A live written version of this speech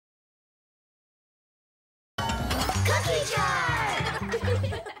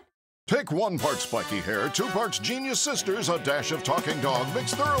Take 1 part spiky hair, 2 parts Genius Sisters, a dash of talking dog,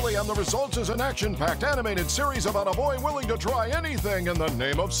 mixed thoroughly, and the result is an action-packed animated series about a boy willing to try anything in the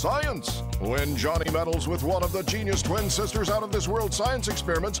name of science. When Johnny meddles with one of the Genius twin sisters' out-of-this-world science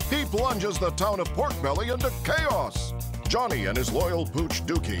experiments, he plunges the town of Porkbelly into chaos. Johnny and his loyal pooch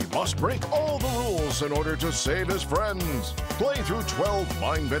Dookie must break all the rules in order to save his friends. Play through 12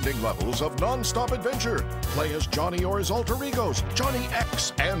 mind-bending levels of non-stop adventure. Play as Johnny or his alter egos, Johnny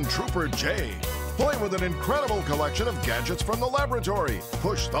X and Trooper J. Play with an incredible collection of gadgets from the laboratory.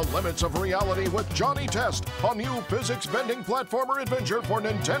 Push the limits of reality with Johnny Test, a new physics-bending platformer adventure for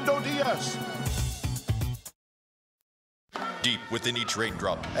Nintendo DS. Deep within each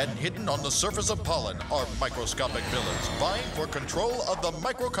raindrop and hidden on the surface of pollen are microscopic villains vying for control of the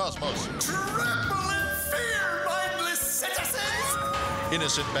microcosmos. Tremble in fear, mindless citizens!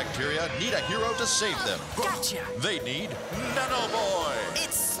 Innocent bacteria need a hero to save them. Gotcha! They need Nano Boy!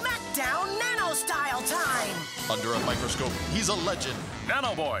 It's Smackdown Nano-style time! Under a microscope, he's a legend.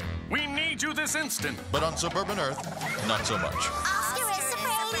 Nano Boy, we need you this instant. But on suburban Earth, not so much. Oscar is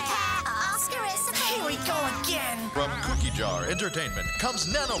supreme cat. Oscar is supreme. Here we go again! From Cookie Jar Entertainment comes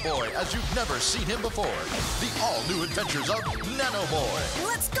Nano Boy as you've never seen him before. The all-new adventures of Nano Boy.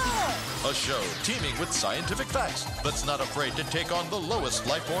 Let's go! A show teeming with scientific facts that's not afraid to take on the lowest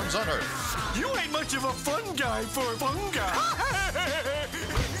life forms on Earth. You ain't much of a fun guy for fungi.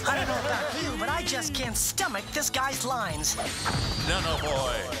 I don't know about you, but I just can't stomach this guy's lines. Nano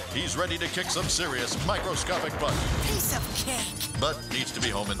Boy. He's ready to kick some serious microscopic butt. Piece of cake. But needs to be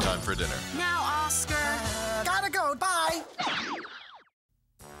home in time for dinner. Now, Oscar. Gotta go, bye!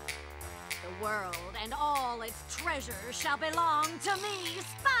 The world and all its treasures shall belong to me,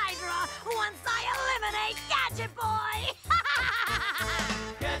 Spydra, once I eliminate Gadget Boy!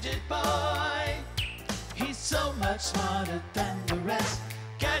 Gadget Boy, he's so much smarter than the rest.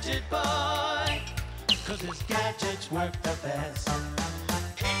 Gadget Boy, 'cause his gadgets work the best.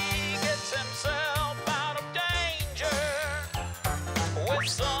 He gets himself out of danger with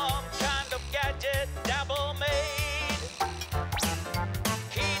some kind of gadget Dabble made.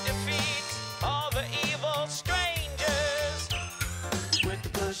 He defeats all the evil strangers with the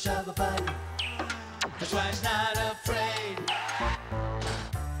push of a button. That's why he's not afraid.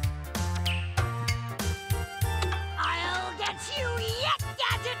 I'll get you yet,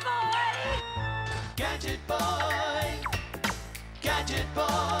 Gadget Boy! Gadget Boy, Gadget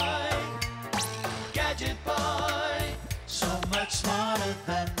Boy, Gadget Boy, so much smarter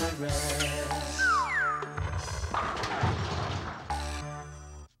than the rest.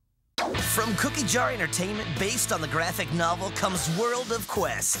 From Cookie Jar Entertainment, based on the graphic novel, comes World of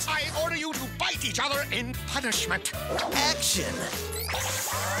Quest. I order you to bite each other in punishment. Action!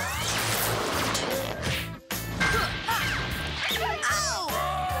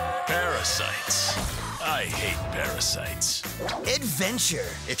 Parasites. I hate parasites. Adventure!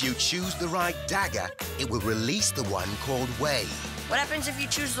 If you choose the right dagger, it will release the one called Wave. What happens if you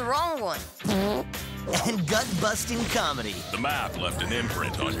choose the wrong one? And gut-busting comedy. The map left an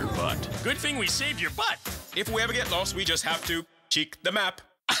imprint on your butt. Good thing we saved your butt. If we ever get lost, we just have to cheek the map.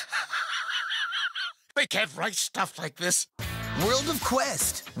 They can't write stuff like this. World of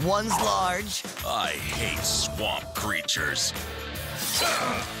Quest. One's large, I hate swamp creatures.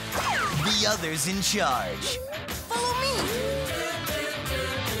 the other's in charge. Follow me!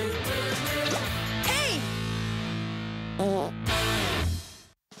 Hey!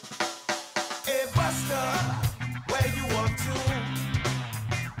 Hey Buster, where you up to?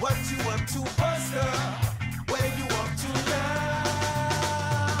 What you up to, Buster? Where you up to now?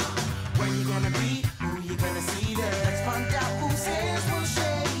 Where you gonna be? Who you gonna see there? Let's find out whose hands will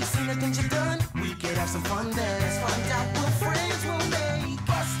shake. See the things you've done? We could have some fun there. Let's find out what friends will make.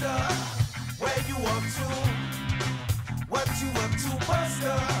 Buster, where you up to? What you up to,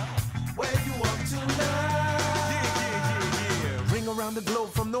 Buster? Where you up to now? Ring around the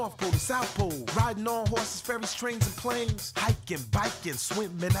globe from North Pole to South Pole. Riding on horses, ferries, trains, and planes. Hiking, biking,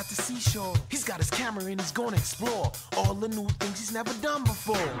 swimming at the seashore. He's got his camera and he's gonna explore all the new things he's never done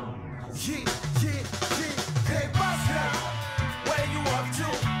before. Yeah, yeah, yeah. Hey, Buster, where you up to?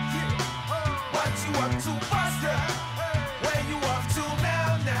 Yeah. What you up to, Buster? Where you up to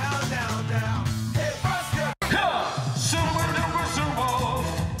now, now, now, now? Hey, Buster. Super duper sumo.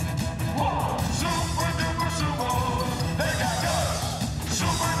 Whoa, super duper sumo. They got guts.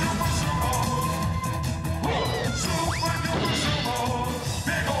 Super duper sumo. Whoa, super duper sumo.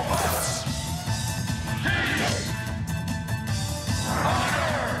 Big ol' butts. Heat.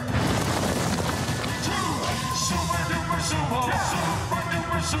 Honor. Super duper sumo. Super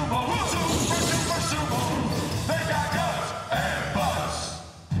duper sumo. Super duper sumo. They got guts and butts.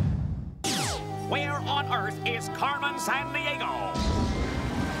 on San Diego.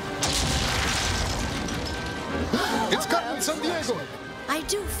 It's Carmen San Diego. I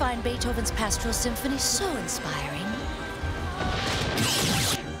do find Beethoven's Pastoral Symphony so inspiring.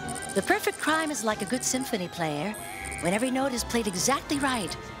 The perfect crime is like a good symphony player. When every note is played exactly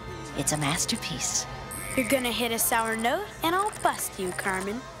right, it's a masterpiece. You're gonna hit a sour note, and I'll bust you,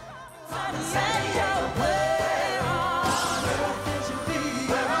 Carmen.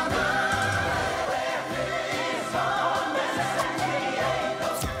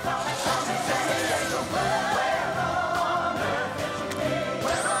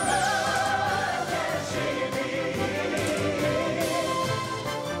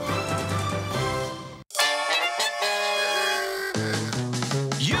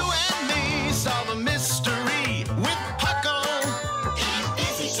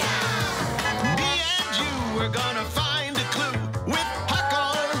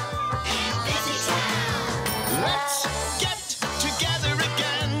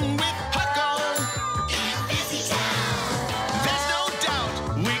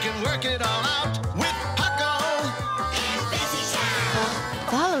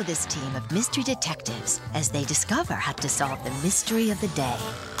 Follow this team of mystery detectives as they discover how to solve the mystery of the day.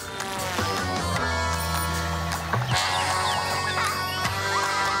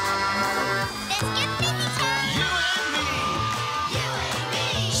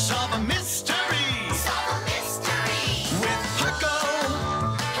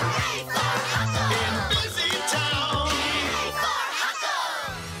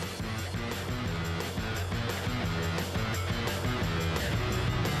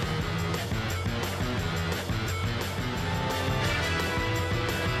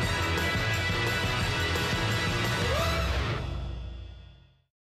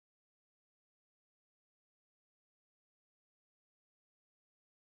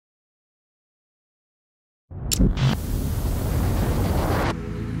 You